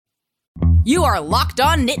You are Locked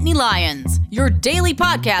On Nittany Lions, your daily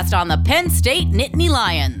podcast on the Penn State Nittany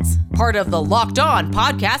Lions. Part of the Locked On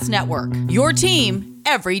Podcast Network, your team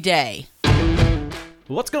every day.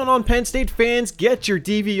 What's going on, Penn State fans? Get your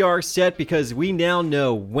DVR set because we now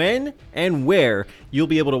know when and where you'll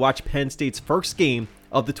be able to watch Penn State's first game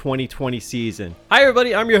of the 2020 season. Hi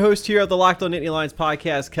everybody, I'm your host here of the Locked On Nittany Lions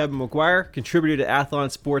podcast, Kevin McGuire, contributor to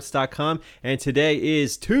athlonsports.com, and today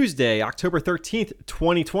is Tuesday, October 13th,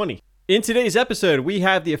 2020. In today's episode, we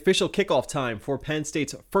have the official kickoff time for Penn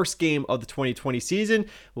State's first game of the 2020 season.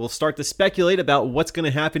 We'll start to speculate about what's going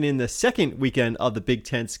to happen in the second weekend of the Big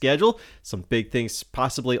Ten schedule. Some big things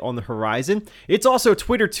possibly on the horizon. It's also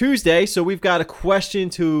Twitter Tuesday, so we've got a question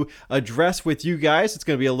to address with you guys. It's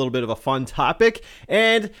going to be a little bit of a fun topic.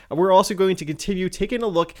 And we're also going to continue taking a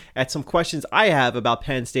look at some questions I have about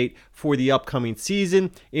Penn State for the upcoming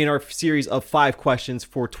season in our series of 5 questions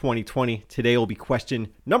for 2020. Today will be question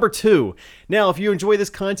number 2. Now, if you enjoy this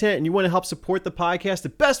content and you want to help support the podcast, the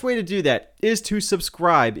best way to do that is to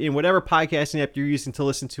subscribe in whatever podcasting app you're using to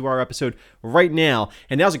listen to our episode right now.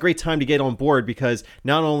 And now's a great time to get on board because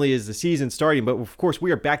not only is the season starting, but of course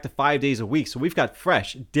we are back to 5 days a week. So we've got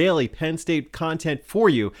fresh daily Penn State content for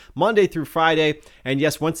you Monday through Friday. And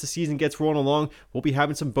yes, once the season gets rolling along, we'll be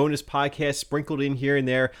having some bonus podcasts sprinkled in here and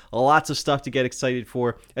there. Lots of stuff to get excited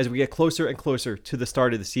for as we get closer and closer to the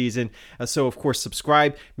start of the season. So of course,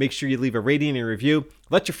 subscribe. Make sure you leave a rating and review.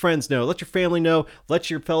 Let your friends know, let your family know, let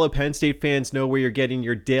your fellow Penn State fans know where you're getting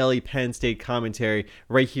your daily Penn State commentary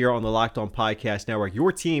right here on the Locked On Podcast Network,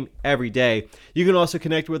 your team every day. You can also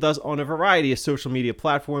connect with us on a variety of social media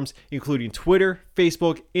platforms, including Twitter,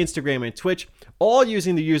 Facebook, Instagram, and Twitch, all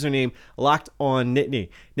using the username Locked On Nittany.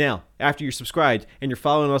 Now, after you're subscribed and you're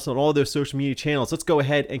following us on all those social media channels, let's go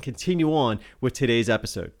ahead and continue on with today's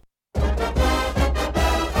episode.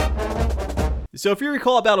 So if you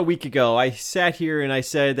recall, about a week ago, I sat here and I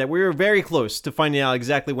said that we were very close to finding out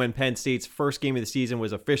exactly when Penn State's first game of the season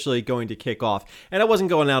was officially going to kick off. And I wasn't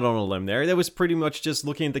going out on a limb there. That was pretty much just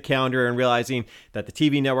looking at the calendar and realizing that the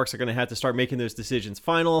TV networks are going to have to start making those decisions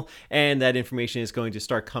final, and that information is going to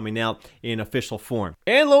start coming out in official form.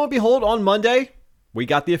 And lo and behold, on Monday, we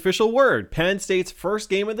got the official word. Penn State's first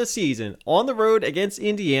game of the season on the road against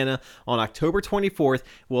Indiana on October 24th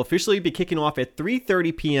will officially be kicking off at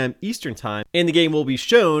 3:30 p.m. Eastern Time, and the game will be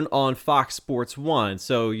shown on Fox Sports 1.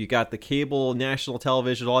 So you got the cable national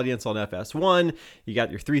television audience on FS1, you got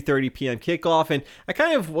your 3:30 p.m. kickoff, and I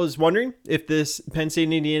kind of was wondering if this Penn State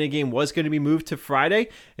and Indiana game was going to be moved to Friday.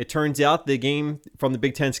 It turns out the game from the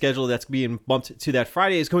Big Ten schedule that's being bumped to that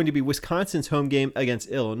Friday is going to be Wisconsin's home game against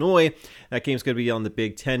Illinois. That game's going to be on the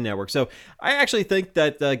Big Ten network. So I actually think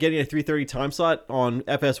that getting a 3:30 time slot on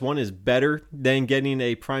FS1 is better than getting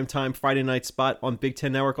a primetime Friday night spot on Big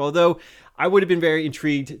Ten network, although I would have been very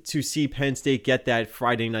intrigued to see Penn State get that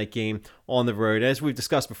Friday night game on the road. As we've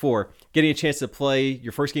discussed before, getting a chance to play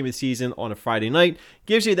your first game of the season on a Friday night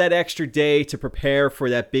gives you that extra day to prepare for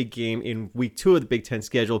that big game in week 2 of the Big Ten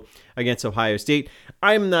schedule against Ohio State.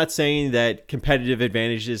 I'm not saying that competitive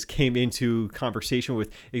advantages came into conversation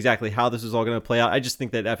with exactly how this was all going to play out. I just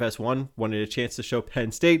think that FS1 wanted a chance to show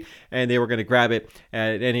Penn State, and they were going to grab it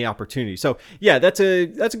at any opportunity. So yeah, that's a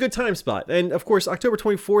good time spot. And of course, October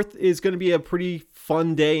 24th is going to be a pretty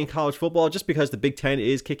fun day in college football just because the Big Ten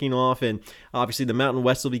is kicking off, and obviously the Mountain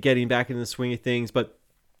West will be getting back in the swing of things. But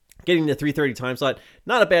getting the 3:30 time slot,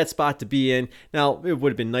 not a bad spot to be in. Now, it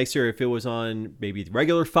would have been nicer if it was on maybe the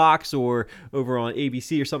regular Fox or over on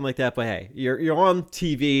ABC or something like that. But hey, you're on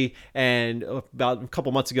TV, and about a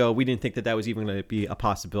couple months ago, we didn't think that was even going to be a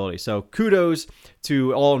possibility. So kudos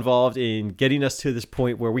to all involved in getting us to this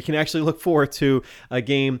point where we can actually look forward to a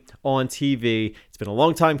game on TV. It's been a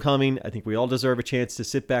long time coming. I think we all deserve a chance to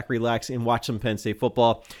sit back, relax, and watch some Penn State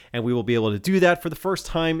football. And we will be able to do that for the first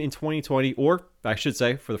time in 2020, or I should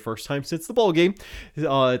say for the first time since the bowl game,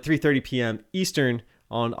 3:30 p.m. Eastern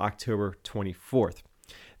on October 24th.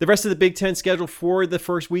 The rest of the Big Ten schedule for the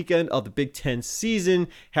first weekend of the Big Ten season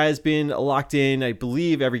has been locked in. I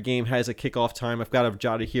believe every game has a kickoff time. I've got it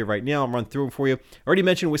jotted here right now. I'll run through them for you. I already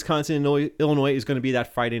mentioned Wisconsin and Illinois is going to be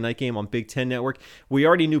that Friday night game on Big Ten Network. We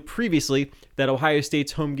already knew previously that Ohio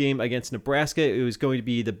State's home game against Nebraska, it was going to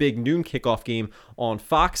be the big noon kickoff game on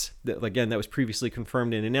Fox. Again, that was previously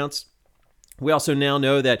confirmed and announced. We also now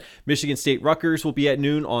know that Michigan State Rutgers will be at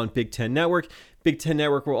noon on Big Ten Network. Big Ten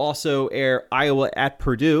Network will also air Iowa at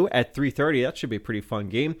Purdue at 3:30. That should be a pretty fun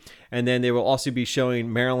game. And then they will also be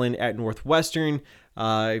showing Maryland at Northwestern.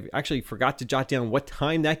 I actually forgot to jot down what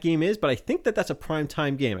time that game is, but I think that that's a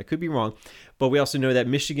primetime game. I could be wrong. But we also know that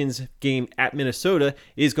Michigan's game at Minnesota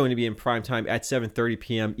is going to be in primetime at 7:30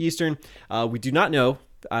 p.m. Eastern. We do not know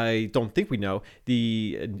I don't think we know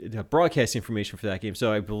the broadcast information for that game.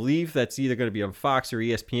 So I believe that's either going to be on Fox or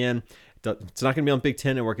ESPN. It's not going to be on Big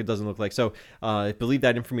Ten Network, it doesn't look like. So I believe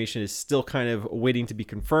that information is still kind of waiting to be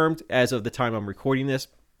confirmed as of the time I'm recording this.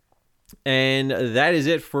 And that is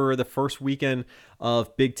it for the first weekend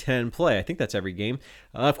of Big Ten play. I think that's every game.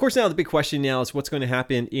 Of course, now the big question now is what's going to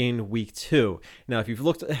happen in week 2. Now, if you've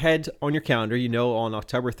looked ahead on your calendar, you know on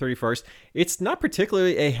October 31st, it's not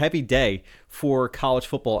particularly a heavy day for college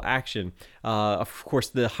football action. Of course,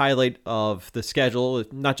 the highlight of the schedule,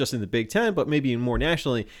 not just in the Big Ten, but maybe more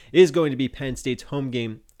nationally, is going to be Penn State's home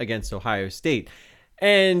game against Ohio State.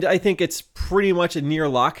 And I think it's pretty much a near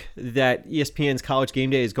lock that ESPN's College Game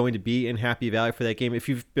Day is going to be in Happy Valley for that game. If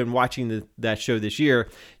you've been watching that show this year,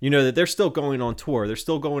 you know that they're still going on tour. They're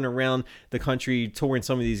still going around the country touring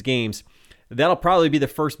some of these games. That'll probably be the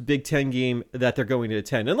first Big Ten game that they're going to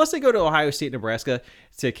attend, unless they go to Ohio State, Nebraska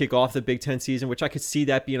to kick off the Big Ten season, which I could see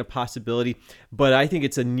that being a possibility. But I think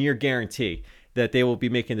it's a near guarantee that they will be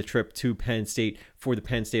making the trip to Penn State for the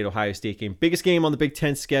Penn State-Ohio State game. Biggest game on the Big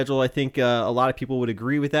Ten schedule. I think a lot of people would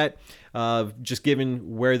agree with that, just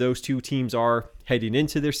given where those two teams are heading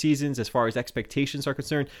into their seasons as far as expectations are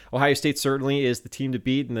concerned. Ohio State certainly is the team to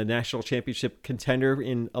beat and the national championship contender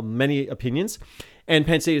in many opinions. And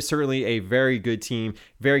Penn State is certainly a very good team,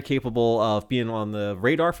 very capable of being on the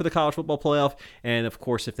radar for the college football playoff. And of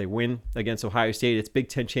course, if they win against Ohio State, it's Big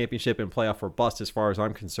Ten championship and playoff or bust as far as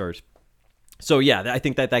I'm concerned. So yeah, I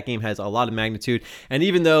think that game has a lot of magnitude. And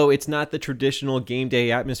even though it's not the traditional game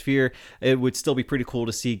day atmosphere, it would still be pretty cool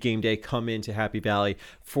to see game day come into Happy Valley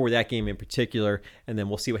for that game in particular. And then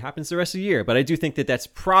we'll see what happens the rest of the year. But I do think that that's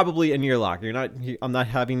probably a near lock. I'm not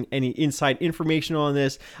having any inside information on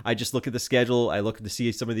this. I just look at the schedule. I look to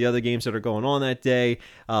see some of the other games that are going on that day.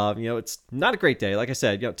 It's not a great day. Like I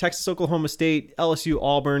said, Texas, Oklahoma State, LSU,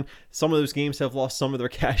 Auburn. Some of those games have lost some of their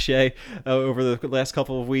cachet over the last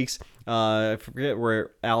couple of weeks. I forget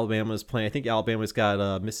where Alabama's playing. I think Alabama's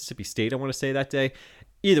got Mississippi State, I want to say, that day.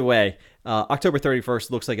 Either way, October 31st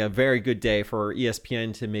looks like a very good day for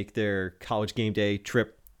ESPN to make their College Game Day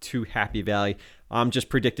trip to Happy Valley. I'm just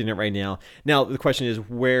predicting it right now. Now, the question is,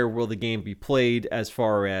 where will the game be played as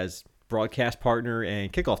far as broadcast partner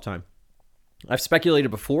and kickoff time? I've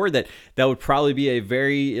speculated before that would probably be a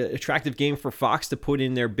very attractive game for Fox to put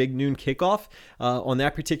in their big noon kickoff on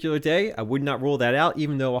that particular day. I would not rule that out,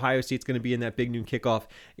 even though Ohio State's going to be in that big noon kickoff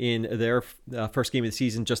in their first game of the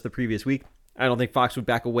season just the previous week. I don't think Fox would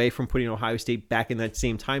back away from putting Ohio State back in that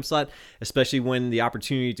same time slot, especially when the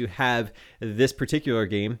opportunity to have this particular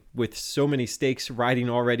game with so many stakes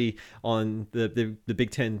riding already on the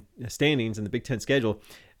Big Ten standings and the Big Ten schedule.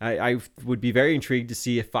 I would be very intrigued to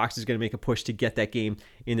see if Fox is going to make a push to get that game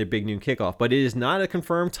in their big noon kickoff. But it is not a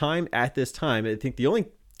confirmed time at this time. I think the only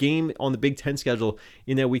game on the Big Ten schedule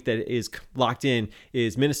in that week that is locked in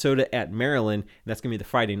is Minnesota at Maryland. And that's going to be the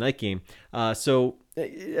Friday night game. So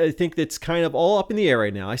I think that's kind of all up in the air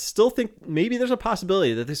right now. I still think maybe there's a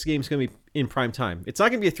possibility that this game is going to be in prime time. It's not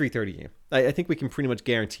going to be a 3:30 game. I think we can pretty much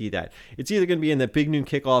guarantee that. It's either going to be in the big noon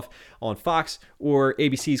kickoff on Fox, or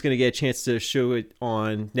ABC is going to get a chance to show it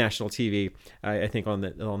on national TV, I think on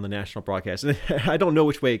the national broadcast. And I don't know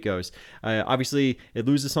which way it goes. Obviously, it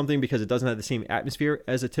loses something because it doesn't have the same atmosphere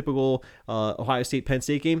as a typical Ohio State-Penn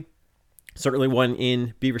State game. Certainly one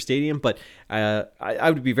in Beaver Stadium, but I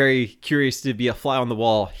would be very curious to be a fly on the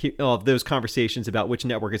wall of those conversations about which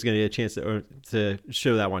network is going to get a chance to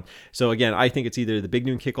show that one. So again, I think it's either the big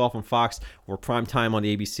noon kickoff on Fox or prime time on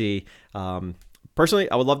ABC.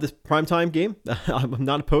 Personally, I would love this primetime game. I'm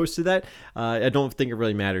not opposed to that. I don't think it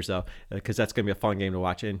really matters, though, because that's going to be a fun game to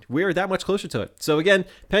watch, and we're that much closer to it. So, again,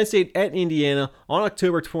 Penn State at Indiana on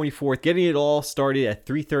October 24th, getting it all started at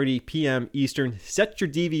 3:30 p.m. Eastern. Set your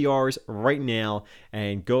DVRs right now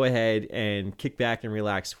and go ahead and kick back and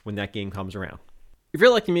relax when that game comes around. If you're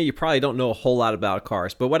like me, you probably don't know a whole lot about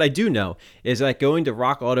cars, but what I do know is that going to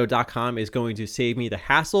rockauto.com is going to save me the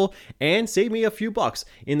hassle and save me a few bucks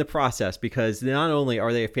in the process, because not only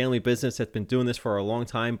are they a family business that's been doing this for a long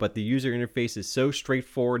time, but the user interface is so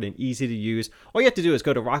straightforward and easy to use. All you have to do is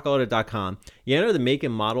go to rockauto.com, you enter the make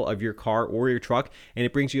and model of your car or your truck, and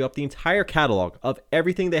it brings you up the entire catalog of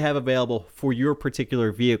everything they have available for your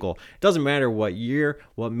particular vehicle. It doesn't matter what year,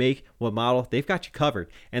 what make, what model, they've got you covered,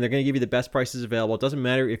 and they're going to give you the best prices available It doesn't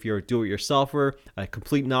matter if you're a do-it-yourselfer, a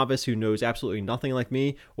complete novice who knows absolutely nothing like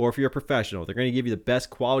me, or if you're a professional. They're going to give you the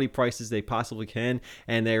best quality prices they possibly can,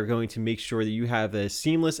 and they're going to make sure that you have as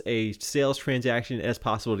seamless a sales transaction as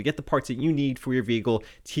possible to get the parts that you need for your vehicle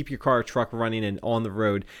to keep your car or truck running and on the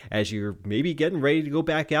road as you're maybe getting ready to go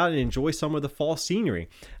back out and enjoy some of the fall scenery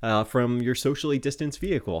from your socially distanced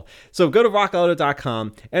vehicle. So go to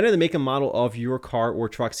rockauto.com, enter the make and model of your car or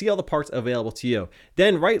truck, see all the parts available to you.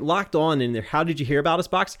 Then write Locked On in their How Did You Hear About Us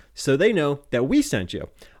box so they know that we sent you.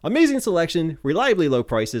 Amazing selection, reliably low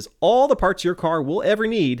prices, all the parts your car will ever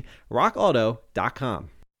need. rockauto.com.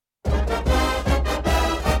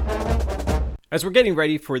 As we're getting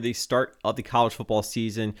ready for the start of the college football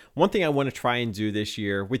season, one thing I want to try and do this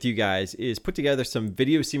year with you guys is put together some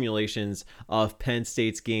video simulations of Penn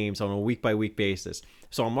State's games on a week-by-week basis.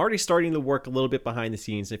 So I'm already starting to work a little bit behind the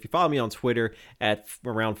scenes. If you follow me on Twitter at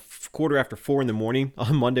around 4:15 in the morning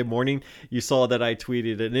on Monday morning, you saw that I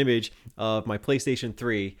tweeted an image of my PlayStation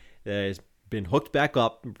 3 that is been hooked back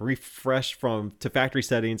up, refreshed to factory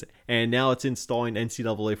settings, and now it's installing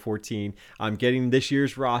NCAA 14. I'm getting this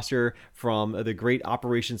year's roster from the great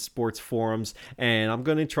Operation Sports forums, and I'm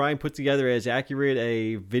going to try and put together as accurate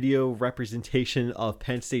a video representation of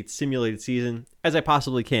Penn State's simulated season as I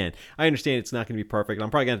possibly can. I understand it's not going to be perfect. I'm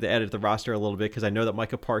probably going to have to edit the roster a little bit because I know that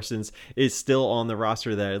Micah Parsons is still on the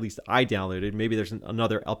roster that at least I downloaded. Maybe there's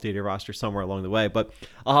another updated roster somewhere along the way, but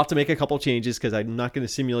I'll have to make a couple changes because I'm not going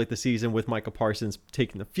to simulate the season with Micah Parsons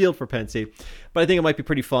taking the field for Penn State. But I think it might be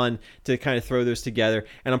pretty fun to kind of throw those together,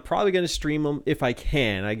 and I'm probably going to stream them if I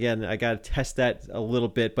can. Again, I got to test that a little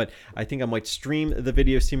bit, but I think I might stream the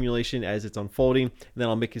video simulation as it's unfolding, and then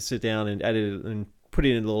I'll make it sit down and edit it and put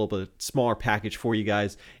it in a little bit smaller package for you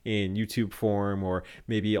guys in YouTube form or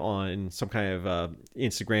maybe on some kind of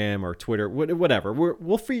Instagram or Twitter, whatever.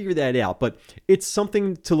 We'll figure that out, but it's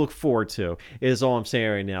something to look forward to is all I'm saying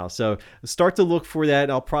right now. So start to look for that.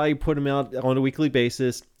 I'll probably put them out on a weekly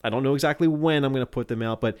basis. I don't know exactly when I'm going to put them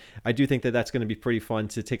out, but I do think that that's going to be pretty fun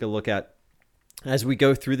to take a look at as we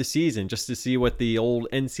go through the season, just to see what the old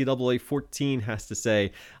NCAA 14 has to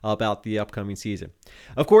say about the upcoming season.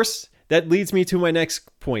 Of course, that leads me to my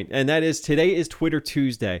next point, and that is today is Twitter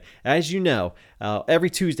Tuesday. As you know, every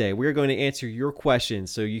Tuesday we're going to answer your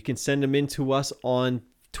questions, so you can send them in to us on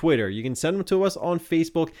Twitter. You can send them to us on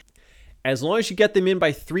Facebook. As long as you get them in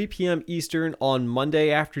by 3 p.m. Eastern on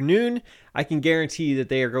Monday afternoon, I can guarantee that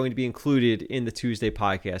they are going to be included in the Tuesday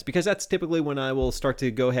podcast, because that's typically when I will start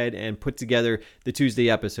to go ahead and put together the Tuesday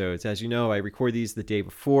episodes. As you know, I record these the day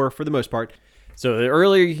before for the most part. So the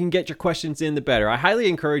earlier you can get your questions in, the better. I highly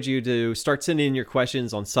encourage you to start sending in your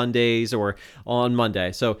questions on Sundays or on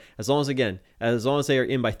Monday. So as long as they are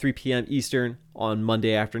in by 3 p.m. Eastern on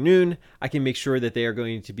Monday afternoon, I can make sure that they are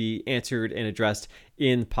going to be answered and addressed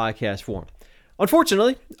in podcast form.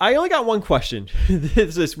 Unfortunately, I only got one question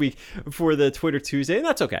this week for the Twitter Tuesday, and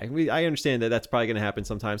that's okay. I understand that that's probably going to happen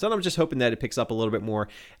sometimes, and I'm just hoping that it picks up a little bit more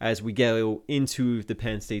as we go into the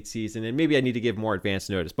Penn State season, and maybe I need to give more advance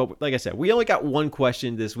notice. But like I said, we only got one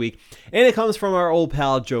question this week, and it comes from our old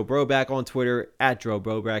pal Joe Broback on Twitter,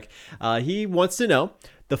 @JoeBroback. He wants to know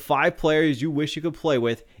the 5 players you wish you could play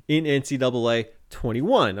with in NCAA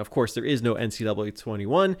 21. Of course, there is no NCAA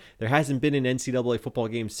 21. There hasn't been an NCAA football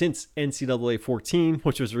game since NCAA 14,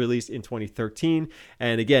 which was released in 2013.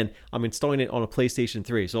 And again, I'm installing it on a PlayStation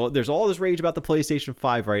 3. So there's all this rage about the PlayStation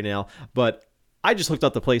 5 right now, but I just hooked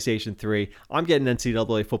up the PlayStation 3. I'm getting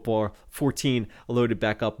NCAA Football 14 loaded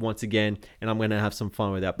back up once again, and I'm going to have some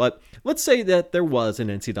fun with that. But let's say that there was an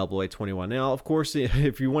NCAA 21. Now, of course,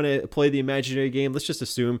 if you want to play the imaginary game, let's just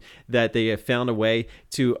assume that they have found a way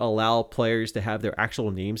to allow players to have their actual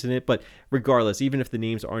names in it. But regardless, even if the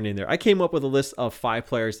names aren't in there, I came up with a list of 5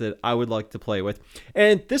 players that I would like to play with.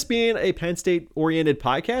 And this being a Penn State-oriented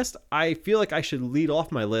podcast, I feel like I should lead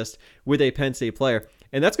off my list with a Penn State player.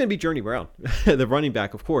 And that's going to be Journey Brown, the running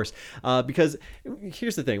back, of course. Because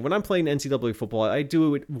here's the thing. When I'm playing NCAA football, I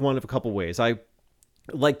do it one of a couple ways. I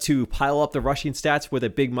like to pile up the rushing stats with a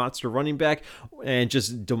big monster running back and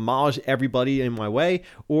just demolish everybody in my way,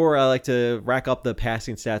 or I like to rack up the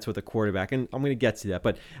passing stats with a quarterback, and I'm going to get to that.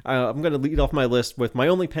 But I'm going to lead off my list with my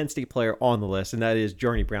only Penn State player on the list, and that is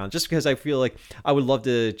Journey Brown, just because I feel like I would love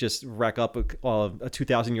to just rack up a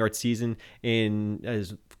 2,000-yard season in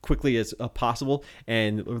as quickly as possible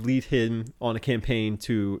and lead him on a campaign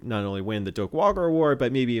to not only win the Doak Walker Award,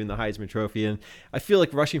 but maybe even the Heisman Trophy. And I feel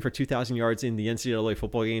like rushing for 2,000 yards in the NCAA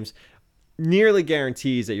football games nearly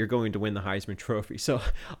guarantees that you're going to win the Heisman Trophy. So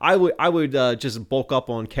I would just bulk up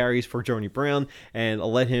on carries for Joni Brown and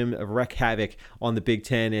let him wreak havoc on the Big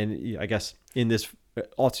Ten. And I guess in this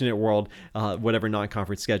alternate world, whatever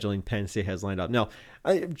non-conference scheduling Penn State has lined up. Now,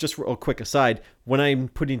 just a quick aside, when I'm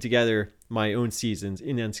putting together my own seasons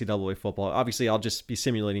in NCAA football, obviously I'll just be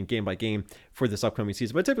simulating game by game for this upcoming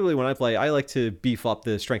season. But typically when I play, I like to beef up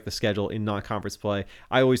the strength of schedule in non-conference play.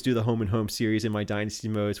 I always do the home and home series in my dynasty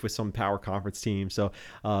modes with some power conference teams. So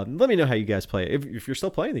let me know how you guys play if you're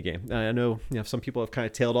still playing the game. I know, some people have kind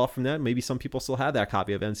of tailed off from that. Maybe some people still have that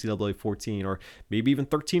copy of NCAA 14 or maybe even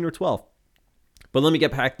 13 or 12. But let me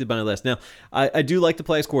get back to my list. Now, I do like to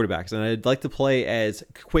play as quarterbacks, and I'd like to play as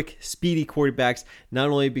quick, speedy quarterbacks, not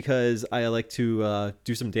only because I like to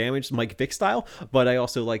do some damage, Mike Vick style, but I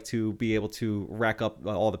also like to be able to rack up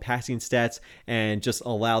all the passing stats and just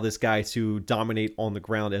allow this guy to dominate on the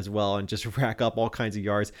ground as well and just rack up all kinds of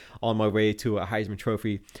yards on my way to a Heisman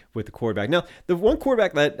Trophy with the quarterback. Now, the one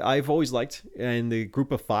quarterback that I've always liked in the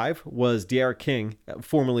group of 5 was D'Eriq King,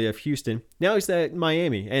 formerly of Houston. Now he's at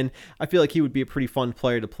Miami, and I feel like he would be a pretty fun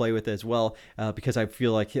player to play with as well, because I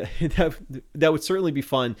feel like that would certainly be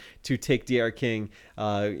fun to take D'Eriq King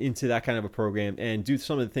into that kind of a program and do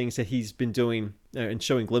some of the things that he's been doing and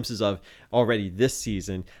showing glimpses of already this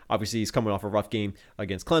season. Obviously, he's coming off a rough game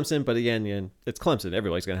against Clemson, but again, it's Clemson.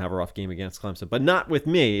 Everybody's going to have a rough game against Clemson, but not with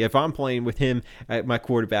me. If I'm playing with him at my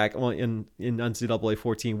quarterback in NCAA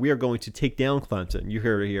 14, we are going to take down Clemson. You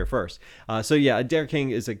heard it here first. So yeah, D'Eriq King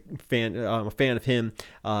is a fan. I'm a fan of him,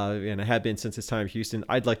 and I have been since his time in Houston.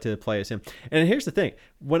 I'd like to play as him. And here's the thing: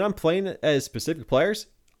 when I'm playing as specific players,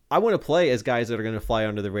 I want to play as guys that are going to fly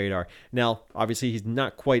under the radar. Now, obviously, he's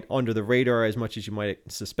not quite under the radar as much as you might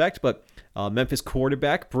suspect, but Memphis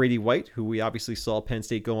quarterback Brady White, who we obviously saw Penn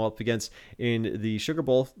State go up against in the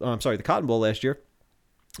the Cotton Bowl last year.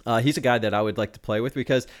 He's a guy that I would like to play with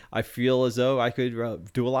because I feel as though I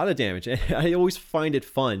could do a lot of damage. And I always find it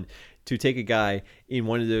fun to take a guy in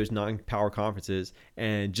one of those non-power conferences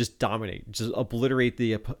and just dominate, just obliterate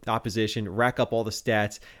the opposition, rack up all the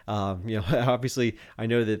stats. Obviously, I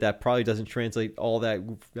know that probably doesn't translate all that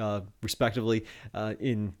respectively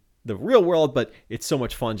in the real world, but it's so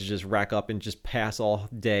much fun to just rack up and just pass all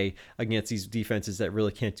day against these defenses that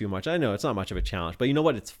really can't do much. I know it's not much of a challenge, but you know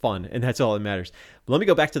what? It's fun, and that's all that matters. But let me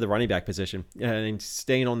go back to the running back position and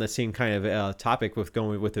staying on the same kind of topic with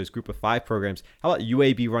going with those group of 5 programs. How about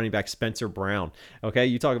UAB running back Spencer Brown? Okay,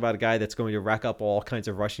 you talk about a guy that's going to rack up all kinds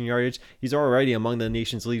of rushing yardage. He's already among the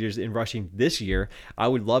nation's leaders in rushing this year. I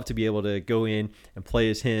would love to be able to go in and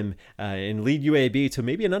play as him and lead UAB to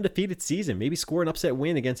maybe an undefeated season, maybe score an upset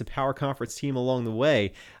win against a power conference team along the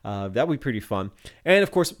way. That would be pretty fun. And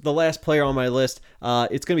of course, the last player on my list,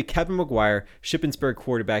 it's going to be Kevin McGuire, Shippensburg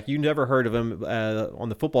quarterback. You never heard of him on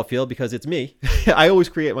the football field because it's me. I always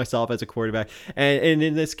create myself as a quarterback. And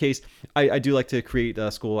in this case, I do like to create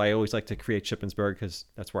a school. I always like to create Shippensburg because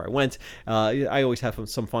that's where I went. I always have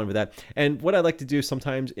some fun with that. And what I like to do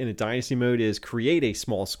sometimes in a dynasty mode is create a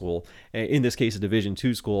small school, in this case a Division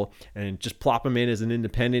II school, and just plop them in as an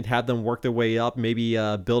independent, have them work their way up, maybe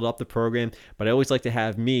build up the program. But I always like to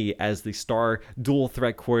have me as the star dual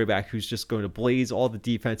threat quarterback who's just going to blaze all the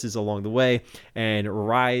defenses along the way and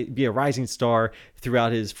be a rising star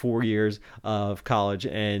throughout his 4 years of college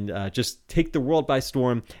and just take the world by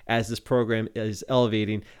storm as this program is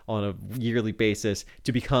elevating on a yearly basis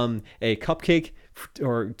to become a cupcake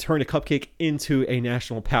or turn a cupcake into a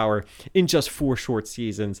national power in just 4 short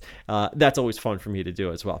seasons. That's always fun for me to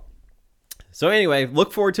do as well. So anyway,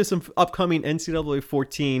 look forward to some upcoming NCAA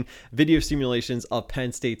 14 video simulations of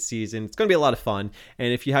Penn State's season. It's going to be a lot of fun.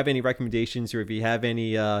 And if you have any recommendations or if you have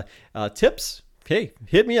any tips, hey,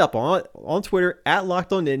 hit me up on Twitter at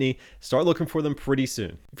LockedOnNittany. Start looking for them pretty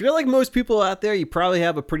soon. If you're like most people out there, you probably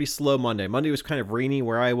have a pretty slow Monday. Monday was kind of rainy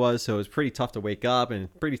where I was, so it was pretty tough to wake up and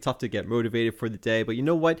pretty tough to get motivated for the day. But you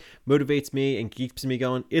know what motivates me and keeps me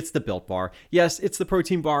going? It's the Built Bar. Yes, it's the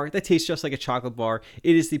protein bar that tastes just like a chocolate bar.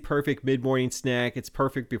 It is the perfect mid-morning snack. It's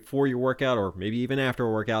perfect before your workout or maybe even after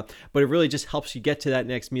a workout, but it really just helps you get to that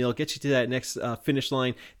next meal, get you to that next finish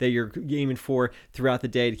line that you're aiming for throughout the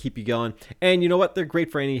day to keep you going. And you know what? They're great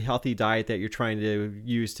for any healthy diet that you're trying to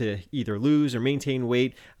use to either lose or maintain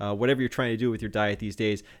weight, whatever you're trying to do with your diet these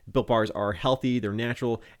days. Built Bars are healthy, they're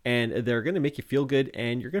natural, and they're going to make you feel good,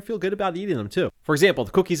 and you're going to feel good about eating them too. For example,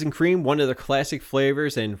 the cookies and cream, one of the classic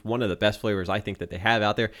flavors and one of the best flavors I think that they have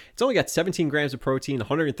out there. It's only got 17 grams of protein,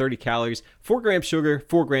 130 calories, 4 grams sugar,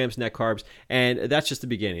 4 grams net carbs, and that's just the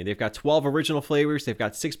beginning. They've got 12 original flavors, they've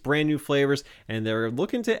got 6 brand new flavors, and they're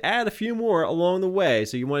looking to add a few more along the way,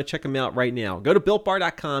 so you want to check them out right now. Go to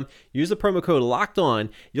BuiltBar.com, use the promo code Locked On.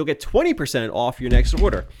 You'll get 20% off your next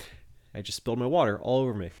order. I just spilled my water all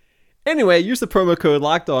over me. Anyway, use the promo code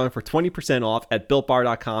Locked On for 20% off at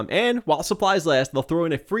BuiltBar.com, and while supplies last, they'll throw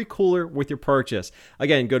in a free cooler with your purchase.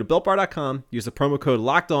 Again, go to BuiltBar.com, use the promo code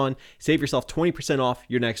Locked On, save yourself 20% off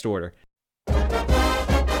your next order.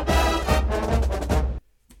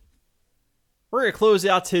 We're going to close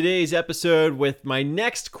out today's episode with my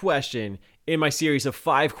next question in my series of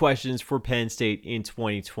 5 questions for Penn State in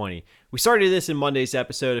 2020. We started this in Monday's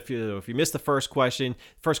episode. If you missed the first question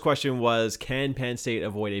was, can Penn State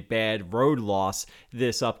avoid a bad road loss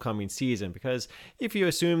this upcoming season? Because if you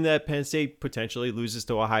assume that Penn State potentially loses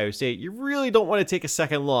to Ohio State, you really don't want to take a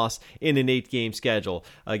second loss in an 8-game schedule.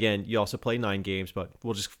 Again, you also play 9 games, but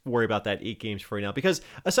we'll just worry about that 8 games for now, because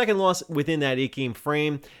a second loss within that 8-game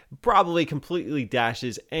frame probably completely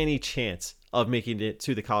dashes any chance of making it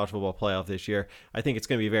to the college football playoff this year. I think it's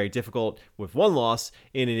going to be very difficult with 1 loss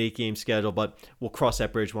in an 8-game schedule, but we'll cross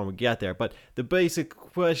that bridge when we get there. But the basic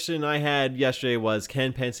question I had yesterday was,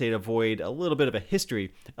 can Penn State avoid a little bit of a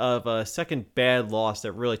history of a second bad loss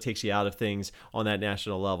that really takes you out of things on that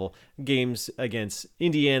national level? Games against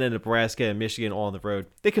Indiana, Nebraska, and Michigan all on the road,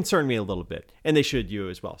 they concern me a little bit, and they should you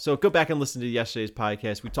as well. So go back and listen to yesterday's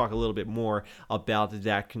podcast. We talk a little bit more about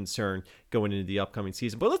that concern going into the upcoming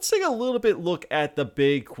season. But let's take a little bit look at the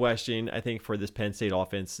big question, I think, for this Penn State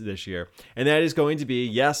offense this year. And that is going to be,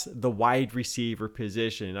 yes, the wide receiver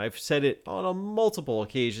position. I've said it on multiple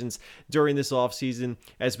occasions during this offseason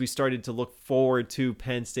as we started to look forward to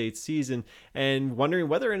Penn State's season and wondering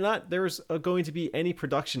whether or not there's going to be any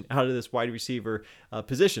production out of this wide receiver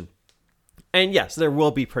position. And yes, there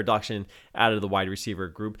will be production out of the wide receiver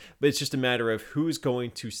group, but it's just a matter of who's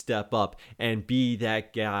going to step up and be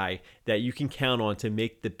that guy that you can count on to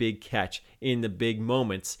make the big catch in the big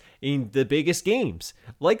moments, in the biggest games,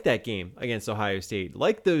 like that game against Ohio State,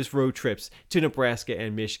 like those road trips to Nebraska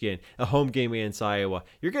and Michigan, a home game against Iowa.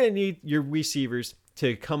 You're going to need your receivers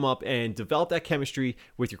to come up and develop that chemistry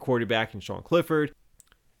with your quarterback and Sean Clifford,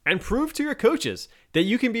 and prove to your coaches that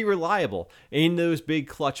you can be reliable in those big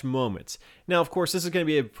clutch moments. Now, of course, this is going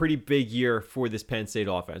to be a pretty big year for this Penn State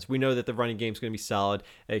offense. We know that the running game is going to be solid.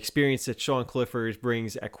 Experience that Sean Clifford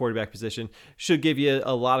brings at quarterback position should give you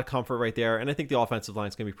a lot of comfort right there, and I think the offensive line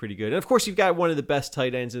is going to be pretty good. And, of course, you've got one of the best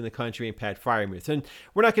tight ends in the country in Pat Freiermuth, and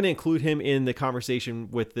we're not going to include him in the conversation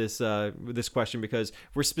with this question because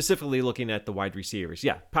we're specifically looking at the wide receivers.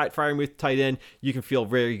 Yeah, Pat Freiermuth, tight end, you can feel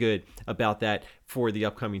very good about that for the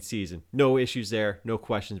upcoming season. No issues there, no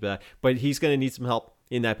questions about that. But he's going to need some help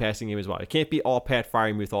in that passing game as well. It can't be all Pat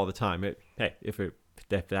Freiermuth all the time.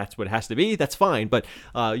 If that's what it has to be, that's fine. But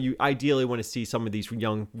you ideally want to see some of these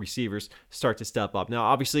young receivers start to step up. Now,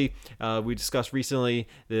 obviously, we discussed recently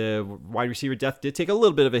the wide receiver depth did take a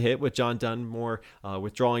little bit of a hit with John Dunmore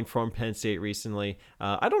withdrawing from Penn State recently.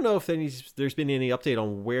 I don't know if there's been any update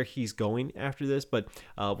on where he's going after this, but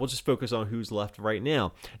we'll just focus on who's left right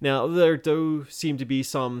now. Now, there do seem to be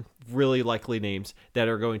some really likely names that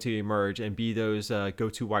are going to emerge and be those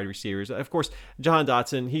go-to wide receivers. Of course, Jahan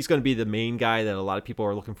Dotson, he's going to be the main guy that a lot of people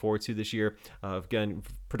are looking forward to this year. Again,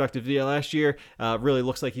 productive deal last year. Really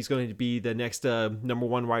looks like he's going to be the next number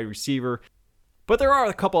 1 wide receiver. But there are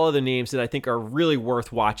a couple other names that I think are really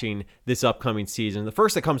worth watching this upcoming season. The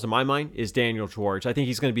first that comes to my mind is Daniel George. I think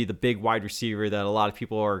he's going to be the big wide receiver that a lot of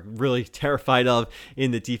people are really terrified of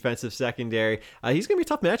in the defensive secondary. He's going to be a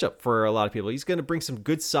tough matchup for a lot of people. He's going to bring some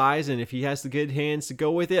good size, and if he has the good hands to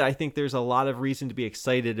go with it, I think there's a lot of reason to be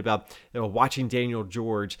excited about watching Daniel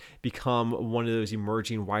George become one of those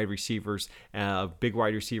emerging wide receivers, big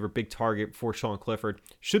wide receiver, big target for Sean Clifford.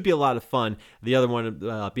 Should be a lot of fun. The other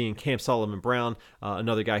one being Cam Sullivan-Brown.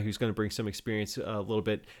 Another guy who's going to bring some experience a little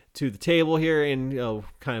bit to the table here and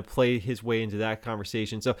kind of play his way into that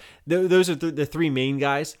conversation. So those are the 3 main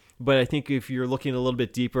guys. But I think if you're looking a little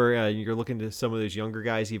bit deeper, you're looking to some of those younger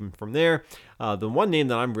guys even from there. The one name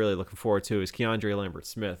that I'm really looking forward to is Keandre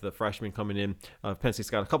Lambert-Smith, the freshman coming in. Penn State's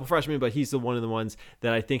got a couple freshmen, but he's one of the ones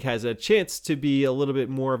that I think has a chance to be a little bit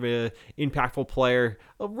more of an impactful player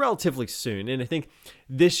relatively soon. And I think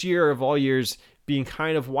this year of all years, being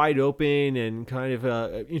kind of wide open and kind of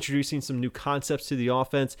introducing some new concepts to the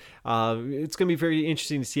offense. It's going to be very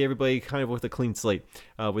interesting to see everybody kind of with a clean slate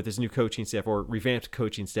with this new coaching staff or revamped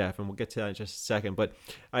coaching staff, and we'll get to that in just a second. But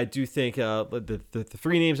I do think the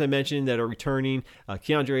 3 names I mentioned that are returning,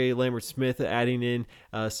 Keandre Lambert-Smith adding in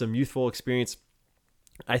some youthful experience,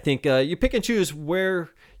 I think you pick and choose where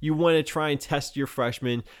you want to try and test your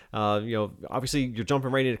freshmen. Obviously you're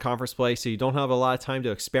jumping right into conference play, so you don't have a lot of time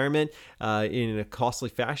to experiment in a costly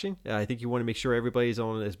fashion. I think you want to make sure everybody's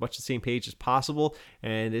on as much the same page as possible,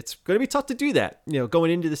 and it's going to be tough to do that,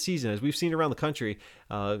 going into the season, as we've seen around the country.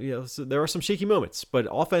 So there are some shaky moments, but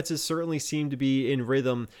offenses certainly seem to be in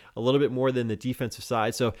rhythm a little bit more than the defensive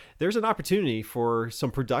side. So there's an opportunity for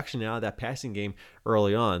some production out of that passing game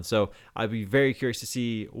early on. So I'd be very curious to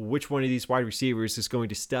see which one of these wide receivers is going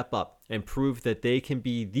to step up and prove that they can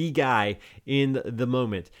be the guy in the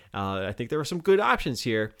moment. I think there are some good options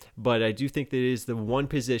here, but I do think that it is the one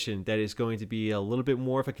position that is going to be a little bit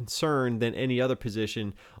more of a concern than any other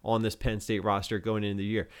position on this Penn State roster going into the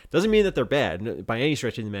year. Doesn't mean that they're bad by any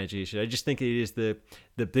stretch of the imagination. I just think it is the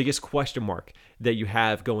biggest question mark that you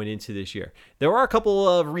have going into this year. There are a couple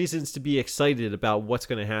of reasons to be excited about what's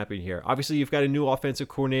going to happen here. Obviously, you've got a new offensive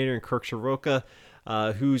coordinator in Kirk Ciarrocca,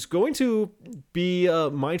 who's going to be a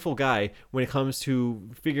mindful guy when it comes to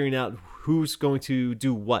figuring out who's going to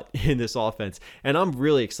do what in this offense. And I'm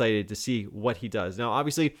really excited to see what he does. Now,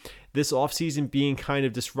 obviously, this offseason being kind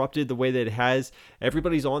of disrupted the way that it has,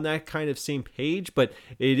 everybody's on that kind of same page, but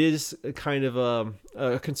it is kind of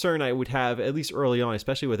a concern I would have, at least early on,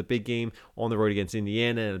 especially with a big game on the road against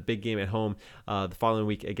Indiana and a big game at home the following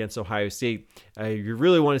week against Ohio State. You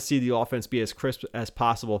really want to see the offense be as crisp as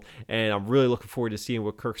possible, and I'm really looking forward to seeing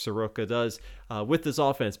what Kirk Ciarrocca does with this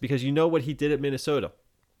offense, because you know what he did at Minnesota.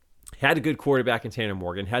 Had a good quarterback in Tanner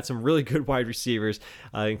Morgan, had some really good wide receivers,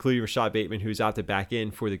 including Rashad Bateman, who's out the back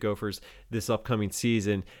end for the Gophers this upcoming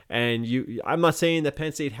season. And I'm not saying that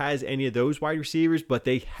Penn State has any of those wide receivers, but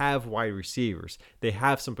they have wide receivers. They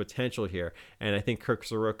have some potential here. And I think Kirk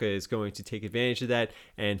Ciarrocca is going to take advantage of that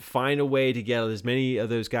and find a way to get as many of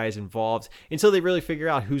those guys involved until they really figure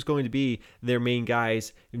out who's going to be their main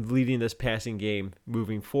guys leading this passing game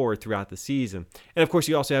moving forward throughout the season. And of course,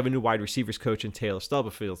 you also have a new wide receivers coach in Taylor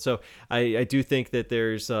Stubblefield. So I do think that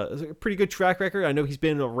there's a pretty good track record. I know he's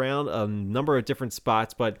been around a number of different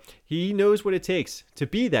spots, but he knows what it takes to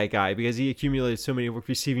be that guy because he accumulated so many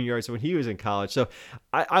receiving yards when he was in college. So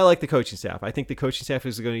I like the coaching staff. I think the coaching staff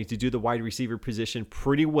is going to do the wide receiver position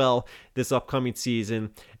pretty well this upcoming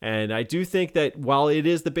season. And I do think that while it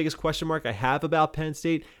is the biggest question mark I have about Penn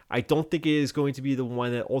State, I don't think it is going to be the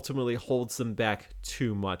one that ultimately holds them back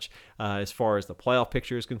too much as far as the playoff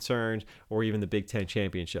picture is concerned or even the Big Ten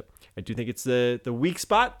championship. I do think it's the weak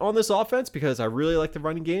spot on this offense because I really like the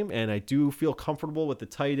running game and I do feel comfortable with the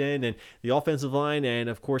tight end and the offensive line and,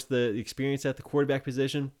 of course, the experience at the quarterback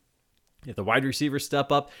position. If the wide receivers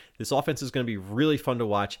step up, this offense is going to be really fun to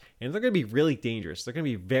watch, and they're going to be really dangerous. They're going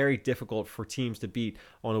to be very difficult for teams to beat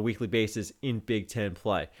on a weekly basis in Big Ten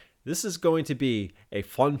play. This is going to be a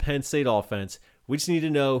fun Penn State offense. We just need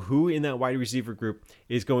to know who in that wide receiver group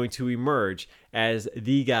is going to emerge as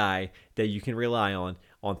the guy that you can rely on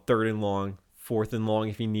third and long, fourth and long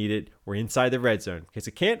if you need it, or inside the red zone. Because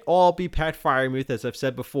it can't all be Pat Freiermuth, as I've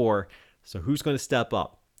said before. So who's going to step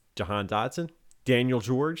up? Jahan Dotson? Daniel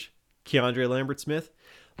George? Keandre Lambert-Smith?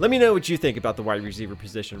 Let me know what you think about the wide receiver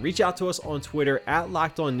position. Reach out to us on Twitter at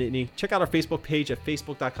LockedOnNittany. Check out our Facebook page at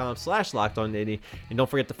facebook.com/LockedOnNittany. And don't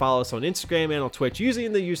forget to follow us on Instagram and on Twitch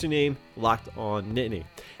using the username LockedOnNittany.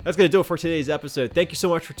 That's going to do it for today's episode. Thank you so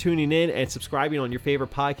much for tuning in and subscribing on your favorite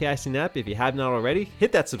podcasting app. If you have not already,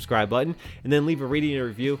 hit that subscribe button and then leave a rating and a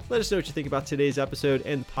review. Let us know what you think about today's episode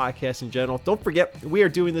and the podcast in general. Don't forget, we are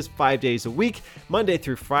doing this 5 days a week, Monday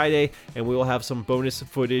through Friday, and we will have some bonus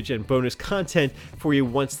footage and bonus content for you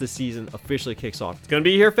once the season officially kicks off. It's going to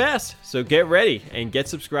be here fast, so get ready and get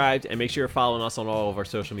subscribed and make sure you're following us on all of our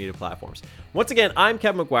social media platforms. Once again, I'm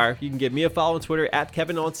Kevin McGuire. You can give me a follow on Twitter at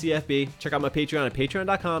KevinOnCFB. Check out my Patreon at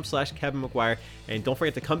patreon.com/Kevin McGuire. And don't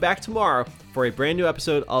forget to come back tomorrow for a brand new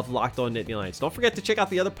episode of Locked On Nittany Lions. Don't forget to check out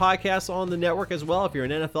the other podcasts on the network as well. If you're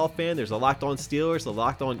an NFL fan, there's a Locked On Steelers, the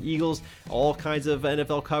Locked On Eagles, all kinds of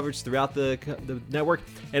NFL coverage throughout the network.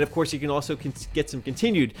 And of course, you can also get some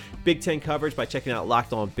continued Big Ten coverage by checking out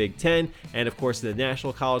Locked On Big Ten. And of course, the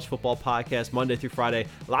National College Football Podcast, Monday through Friday,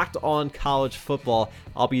 Locked On College Football.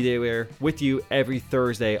 I'll be there with you every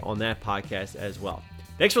Thursday on that podcast as well.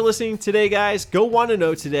 Thanks for listening today, guys. Go want to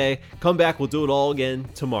know today. Come back. We'll do it all again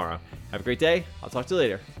tomorrow. Have a great day. I'll talk to you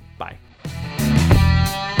later. Bye.